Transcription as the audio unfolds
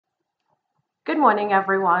Good morning,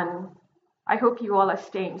 everyone. I hope you all are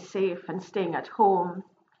staying safe and staying at home.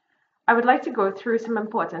 I would like to go through some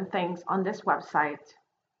important things on this website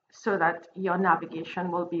so that your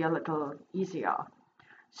navigation will be a little easier.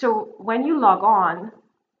 So, when you log on,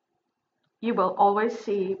 you will always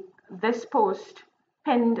see this post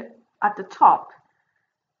pinned at the top.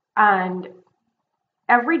 And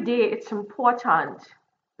every day it's important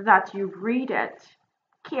that you read it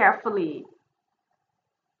carefully.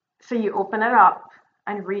 So, you open it up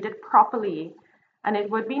and read it properly. And it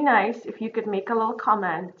would be nice if you could make a little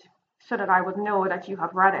comment so that I would know that you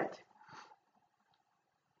have read it.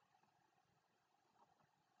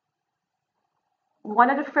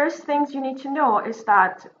 One of the first things you need to know is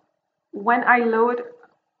that when I load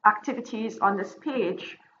activities on this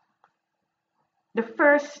page, the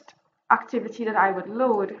first activity that I would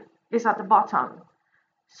load is at the bottom.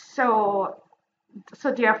 So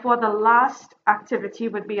therefore the last activity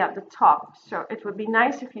would be at the top. So it would be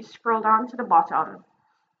nice if you scroll down to the bottom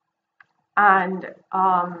and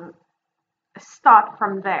start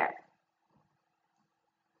from there.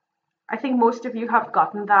 I think most of you have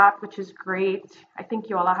gotten that, which is great. I think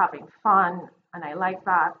you all are having fun, and I like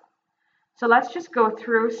that. So let's just go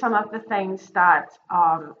through some of the things that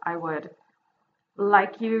I would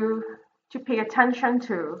like you to pay attention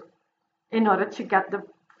to in order to get the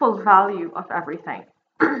full value of everything.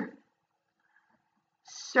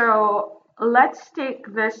 So let's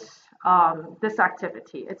take this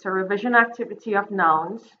activity. It's a revision activity of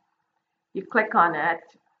nouns. You click on it,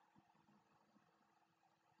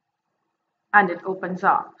 and it opens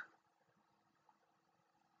up.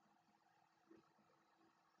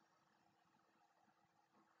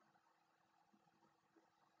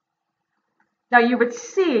 Now you would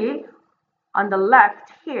see on the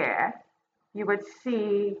left here, you would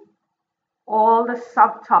see all the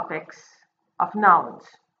subtopics of nouns.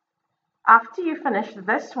 After you finish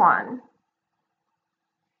this one,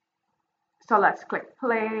 so let's click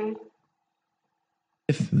play.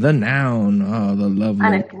 If the noun, the lovely.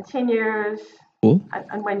 And it continues. Cool.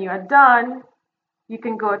 And when you are done, you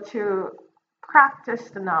can go to practice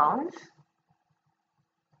the nouns.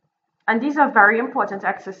 And these are very important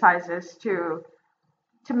exercises to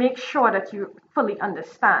make sure that you fully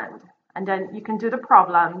understand. And then you can do the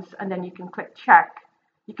problems, and then you can click check.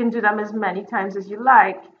 You can do them as many times as you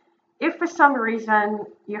like. If for some reason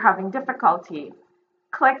you're having difficulty,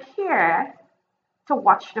 click here to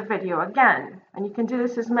watch the video again. And you can do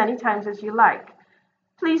this as many times as you like.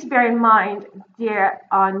 Please bear in mind there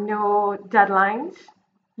are no deadlines.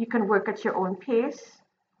 You can work at your own pace.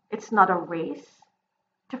 It's not a race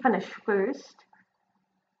to finish first.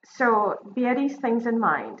 So bear these things in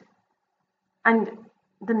mind. And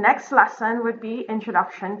the next lesson would be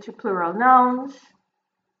Introduction to Plural Nouns.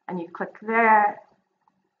 And you click there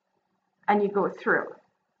and you go through.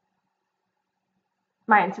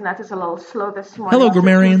 My internet is a little slow this morning. Hello,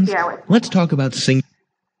 grammarians. Let's talk about sing.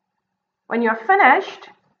 When you're finished,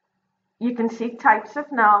 you can see types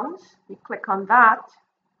of nouns. You click on that,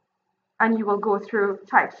 and you will go through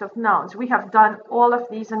types of nouns. We have done all of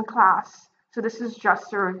these in class, so this is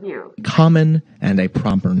just a review. Common and a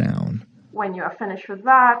proper noun. When you are finished with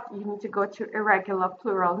that, you need to go to irregular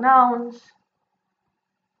plural nouns.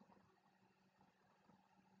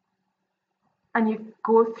 And you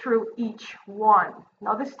go through each one.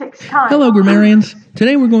 Now this takes time. Hello, grammarians.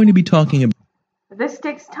 Today we're going to be talking about... This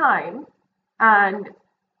takes time, and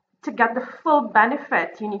to get the full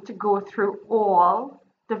benefit, you need to go through all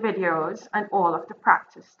the videos and all of the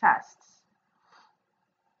practice tests.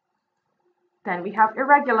 Then we have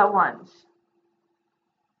irregular ones.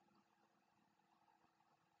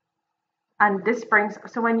 And this brings,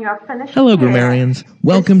 so when you are finished Hello, here, grammarians.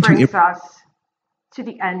 Welcome this brings us to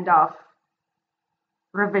the end of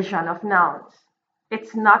revision of nouns.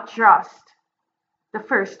 It's not just the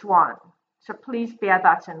first one, so please bear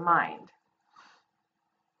that in mind.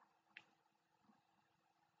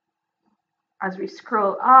 As we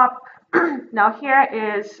scroll up, now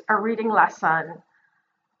here is a reading lesson,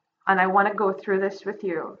 and I want to go through this with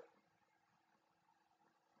you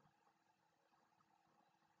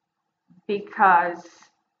because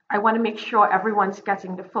I want to make sure everyone's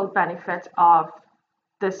getting the full benefit of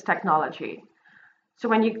this technology. So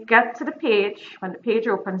when you get to the page, when the page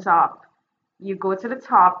opens up, you go to the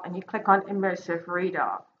top and you click on Immersive Reader.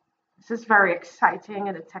 This is very exciting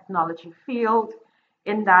in the technology field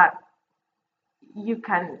in that you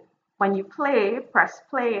can, when you press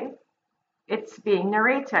play, it's being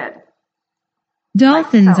narrated.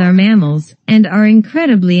 Dolphins are mammals and are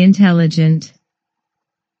incredibly intelligent.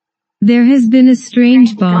 There has been a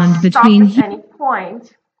strange bond between at any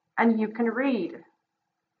point and you can read.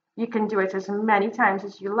 You can do it as many times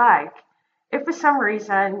as you like. If for some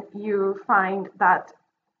reason you find that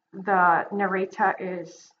the narrator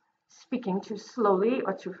is speaking too slowly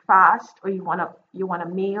or too fast, or you want a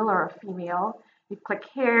male or a female, you click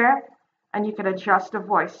here and you can adjust the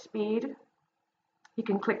voice speed. You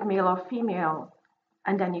can click male or female,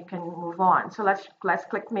 and then you can move on. So let's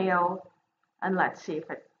click male, and let's see if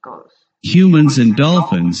it goes. Humans and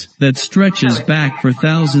dolphins that stretches back for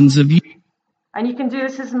thousands of years. And you can do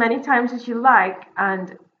this as many times as you like,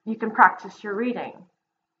 and you can practice your reading.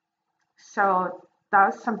 So that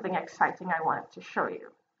was something exciting I wanted to show you.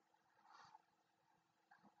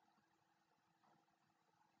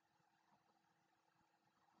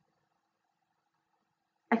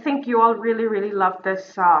 I think you all really, really loved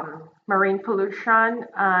this marine pollution,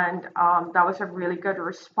 and that was a really good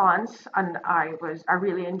response, and I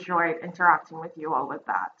really enjoyed interacting with you all with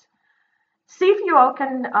that. See if you all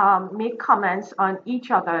can make comments on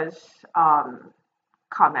each other's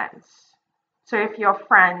comments. So if your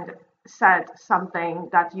friend said something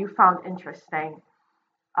that you found interesting,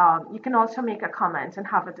 you can also make a comment and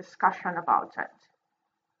have a discussion about it.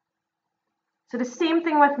 So the same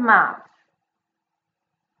thing with math.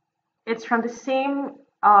 It's from the same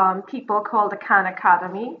people called the Khan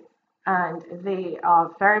Academy, and they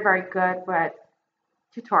are very, very good with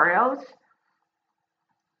tutorials.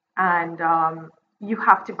 And you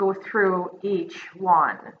have to go through each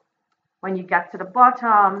one. When you get to the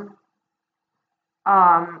bottom,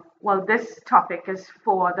 well, this topic is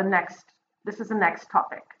for the next, this is the next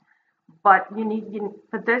topic. But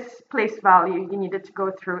for this place value, you needed to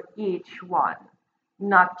go through each one,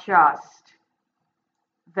 not just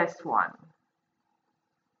this one.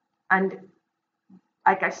 And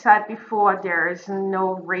like I said before, there is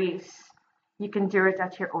no race. You can do it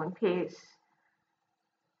at your own pace.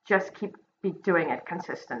 Just keep doing it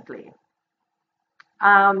consistently.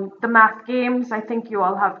 The math games, I think you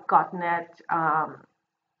all have gotten it.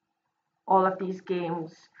 All of these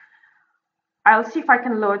games. I'll see if I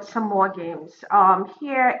can load some more games.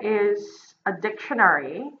 Here is a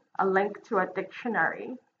dictionary, a link to a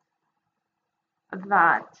dictionary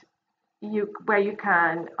where you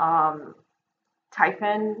can type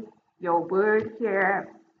in your word here.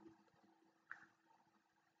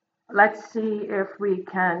 Let's see if we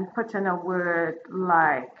can put in a word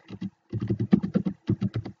like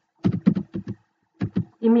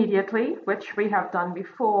immediately, which we have done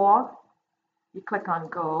before. You click on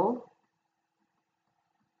go.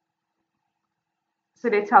 So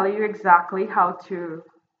they tell you exactly how to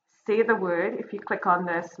say the word. If you click on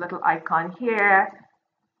this little icon here,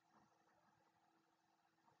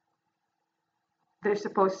 you're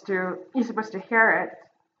supposed to hear it.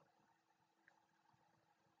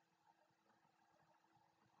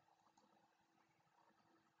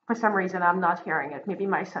 For some reason, I'm not hearing it. Maybe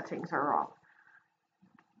my settings are wrong.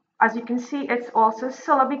 As you can see, it's also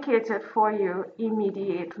syllabicated for you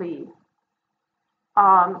immediately.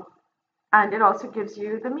 And it also gives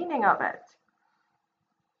you the meaning of it.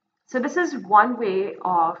 So this is one way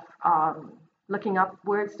of looking up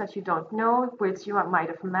words that you don't know, words you might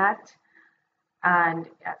have met, and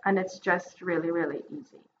it's just really, really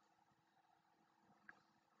easy.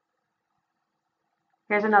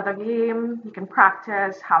 Here's another game. You can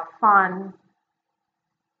practice, have fun.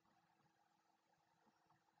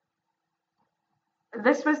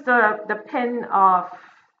 This was the pin of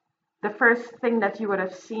the first thing that you would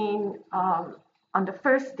have seen on the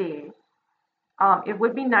first day. It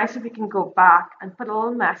would be nice if you can go back and put a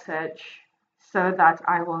little message so that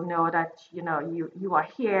I will know that you are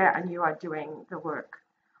here and you are doing the work.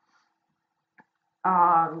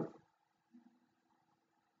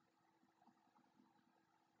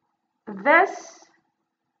 This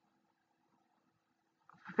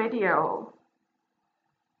video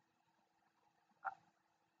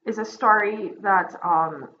is a story that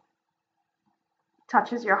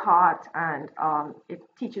touches your heart, and it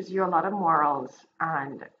teaches you a lot of morals,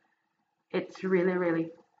 and it's really,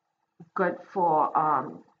 really good for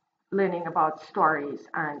learning about stories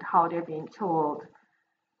and how they're being told,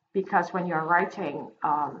 because when you're writing,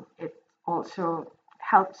 it also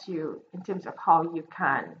helps you in terms of how you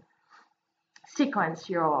can sequence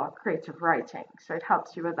your creative writing. So it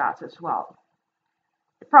helps you with that as well.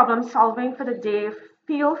 The problem solving for the day,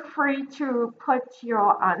 feel free to put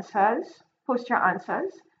your answers, post your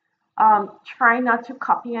answers. Try not to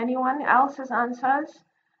copy anyone else's answers.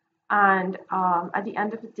 And at the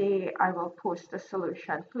end of the day, I will post the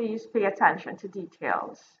solution. Please pay attention to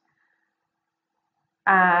details.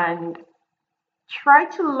 And try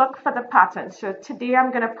to look for the pattern. So today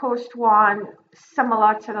I'm going to post one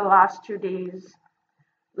similar to the last 2 days.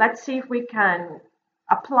 Let's see if we can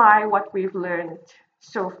apply what we've learned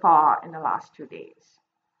so far in the last 2 days.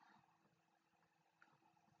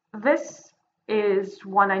 This is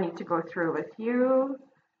one I need to go through with you.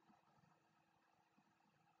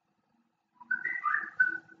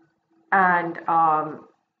 And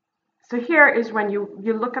so here is when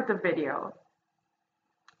you look at the video.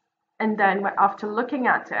 And then after looking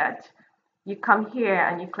at it, you come here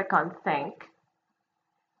and you click on think.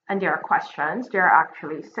 And there are questions. There are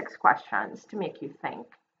actually 6 questions to make you think.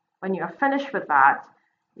 When you are finished with that,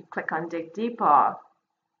 you click on dig deeper.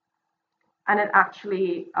 And it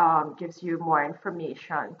actually gives you more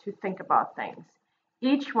information to think about things.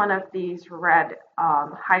 Each one of these red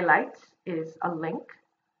highlights is a link.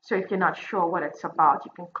 So if you're not sure what it's about,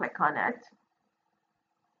 you can click on it.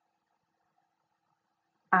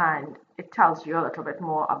 And it tells you a little bit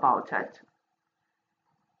more about it.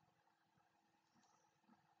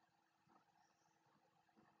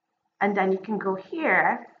 And then you can go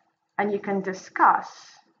here and you can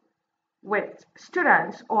discuss with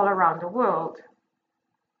students all around the world.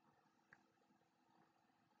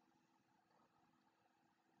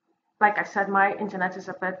 Like I said, my internet is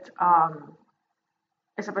a bit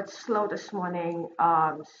slow this morning,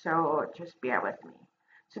 so just bear with me.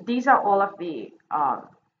 So these are all of the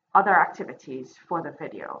other activities for the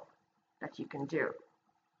video that you can do.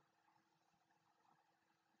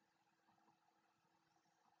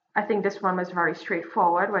 I think this one was very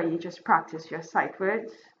straightforward, where you just practice your sight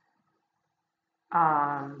words.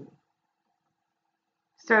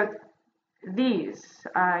 So these,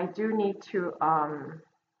 I do need to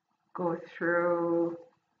go through.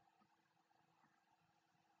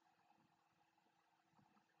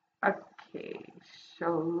 Okay,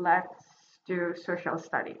 so let's do social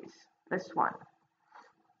studies, this one.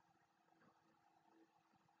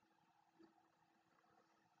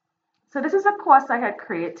 So this is a course I had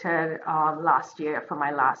created last year for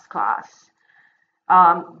my last class.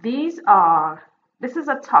 This is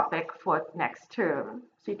a topic for next term,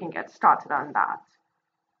 so you can get started on that.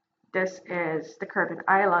 This is the Caribbean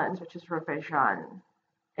Islands, which is revision.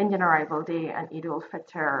 Indian Arrival Day and Eid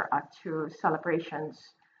al-Fitr are 2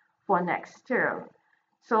 celebrations for next term.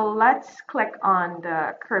 So let's click on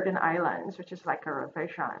the Caribbean Islands, which is like a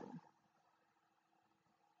revision.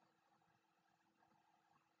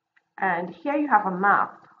 And here you have a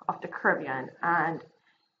map of the Caribbean, and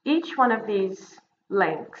each one of these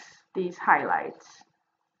links, these highlights,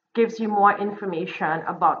 gives you more information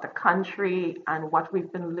about the country and what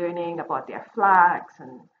we've been learning about their flags.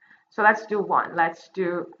 And so let's do one. Let's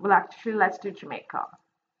do Jamaica.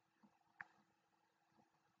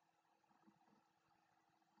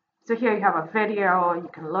 So here you have a video you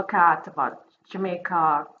can look at about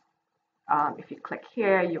Jamaica. If you click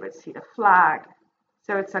here, you would see the flag.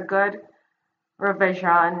 So it's a good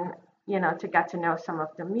revision, to get to know some of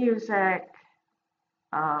the music.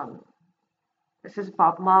 This is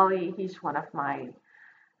Bob Marley. He's one of my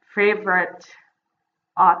favorite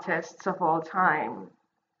artists of all time.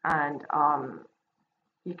 And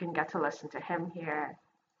you can get to listen to him here.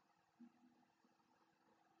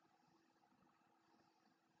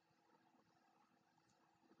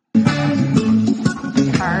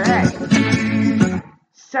 All right.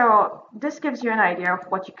 So this gives you an idea of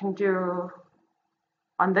what you can do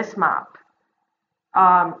on this map.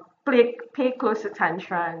 Pay close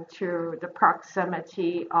attention to the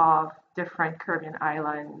proximity of different Caribbean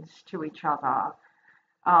islands to each other.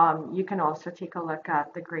 You can also take a look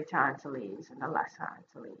at the Greater Antilles and the Lesser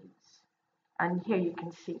Antilles. And here you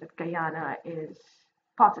can see that Guyana is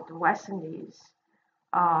part of the West Indies.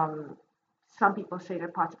 Some people say they're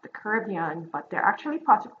part of the Caribbean, but they're actually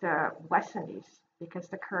part of the West Indies, because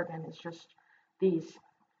the Caribbean is just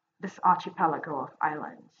this archipelago of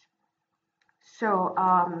islands. So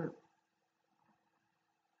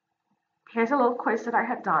here's a little quiz that I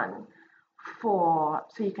had done so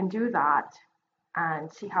you can do that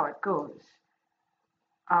and see how it goes.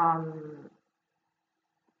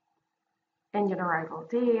 Indian Arrival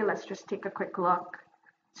Day, let's just take a quick look.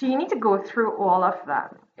 So you need to go through all of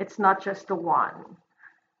them. It's not just the one.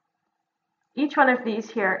 Each one of these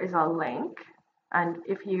here is a link, and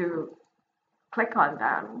if you click on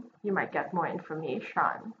them, you might get more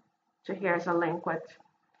information. So here's a link with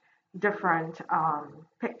different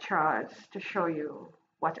pictures to show you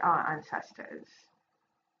what our ancestors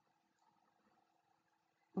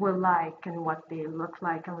were like and what they look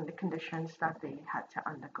like and the conditions that they had to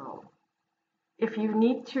undergo. If you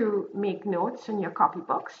need to make notes in your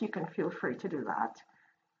copybooks, you can feel free to do that,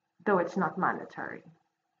 though it's not mandatory.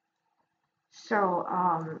 So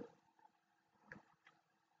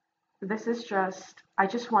this is I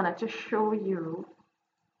just wanted to show you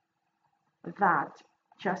that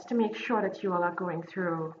just to make sure that you all are going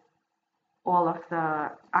through all of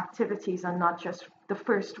the activities and not just the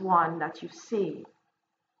first one that you see.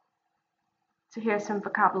 So here's some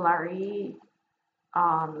vocabulary.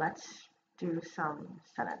 Let's do some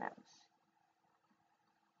synonyms.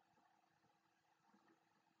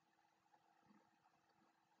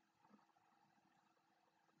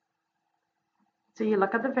 So you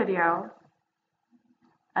look at the video,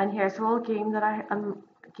 and here's a little game that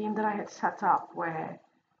I had set up where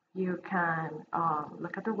you can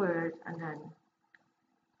look at the word and then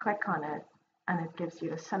click on it, and it gives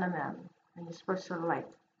you the synonym, and you're supposed to like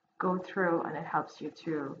go through, and it helps you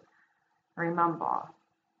to remember.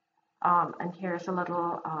 And here's a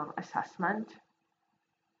little assessment.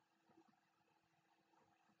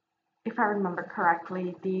 If I remember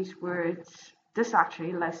correctly, these words, this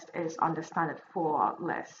actually list is Understand It 4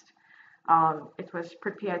 list. It was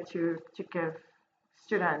prepared to give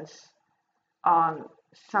students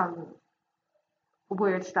some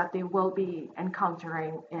words that they will be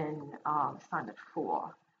encountering in Standard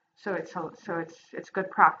 4. So it's good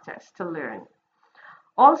practice to learn.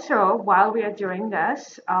 Also, while we are doing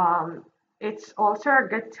this, it's also a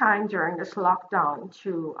good time during this lockdown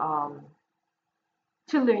to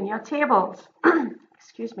learn your tables.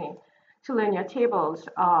 Excuse me. To learn your tables.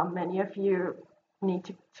 Many of you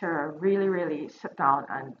need to really, really sit down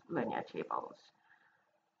and learn your tables.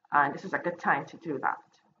 And this is a good time to do that.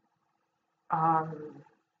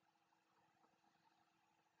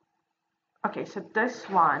 Okay, so this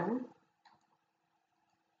one,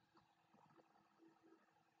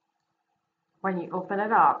 when you open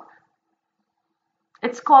it up,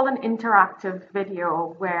 it's called an interactive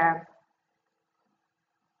video where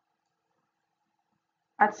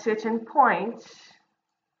at certain points,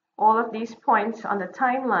 all of these points on the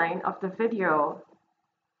timeline of the video,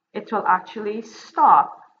 it will actually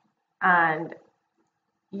stop and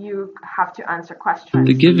you have to answer questions.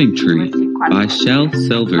 The Giving Tree by Shel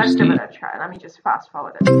Silverstein. Let's give it a try. Let me just fast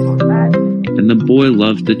forward it a little bit. And the boy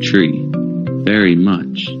loved the tree very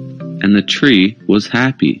much, and the tree was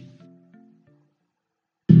happy.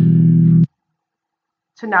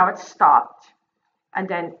 So now it's stopped. And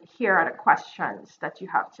then here are the questions that you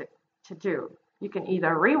have to do. You can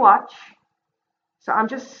either rewatch. So I'm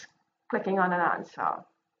just clicking on an answer.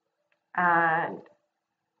 And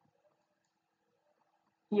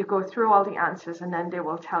you go through all the answers, and then they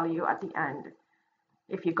will tell you at the end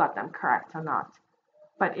if you got them correct or not.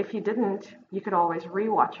 But if you didn't, you could always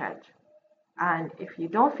rewatch it. And if you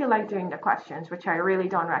don't feel like doing the questions, which I really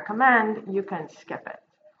don't recommend, you can skip it.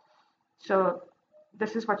 So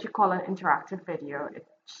this is what you call an interactive video. It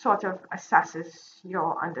sort of assesses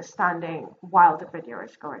your understanding while the video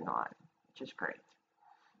is going on, which is great.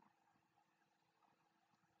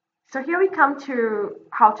 So here we come to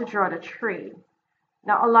how to draw the tree.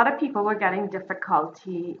 Now, a lot of people were getting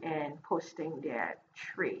difficulty in posting their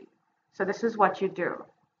tree. So this is what you do.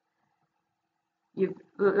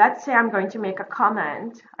 Let's say I'm going to make a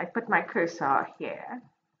comment. I put my cursor here,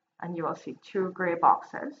 and you will see two gray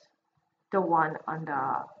boxes. The one on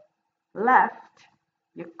the left,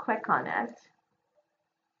 you click on it,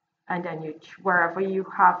 and then wherever you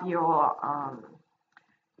have your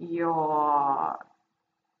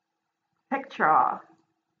picture,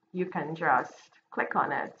 you can just click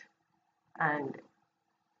on it and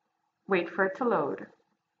wait for it to load,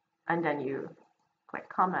 and then you click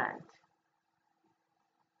comment,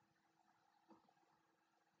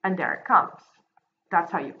 and there it comes.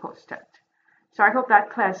 That's how you post it. So I hope that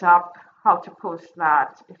clears up how to post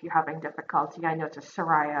that if you're having difficulty. I noticed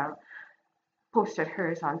Soraya posted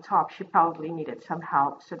hers on top. She probably needed some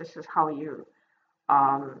help. So this is how you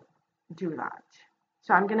do that.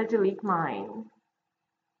 So I'm going to delete mine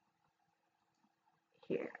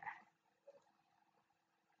here.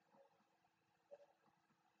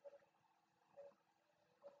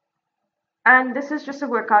 And this is just a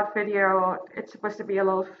workout video. It's supposed to be a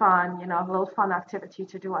little fun, a little fun activity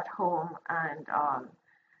to do at home. And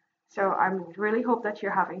so I really hope that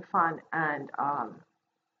you're having fun, and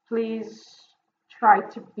please try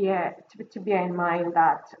to bear in mind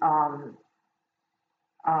that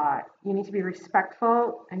you need to be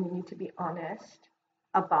respectful and you need to be honest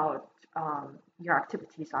about your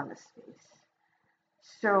activities on the space.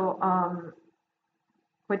 So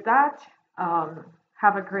with that,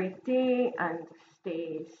 have a great day and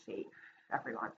stay safe, everyone.